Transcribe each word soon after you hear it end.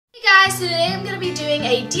guys, so today I'm going to be doing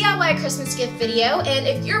a DIY Christmas gift video, and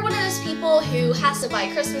if you're one of those people who has to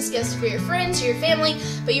buy Christmas gifts for your friends or your family,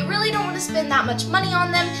 but you really don't want to spend that much money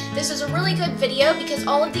on them, this is a really good video because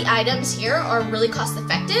all of the items here are really cost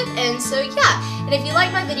effective, and so yeah. And if you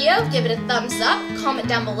like my video, give it a thumbs up, comment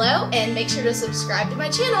down below, and make sure to subscribe to my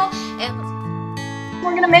channel. And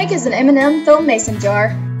What we're going to make is an M&M foam mason jar.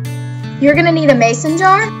 You're going to need a mason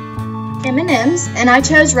jar, M&Ms, and I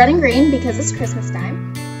chose red and green because it's Christmas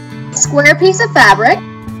time, a square piece of fabric,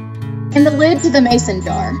 and the lid to the mason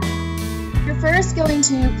jar. You're first going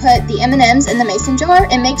to put the M&Ms in the mason jar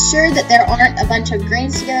and make sure that there aren't a bunch of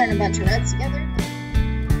greens together and a bunch of reds together.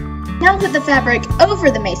 Now put the fabric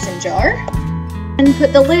over the mason jar and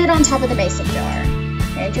put the lid on top of the mason jar,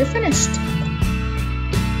 and you're finished.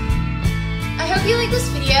 I hope you liked this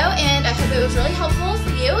video, and I hope it was really helpful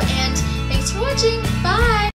for you, and thanks for watching. Bye!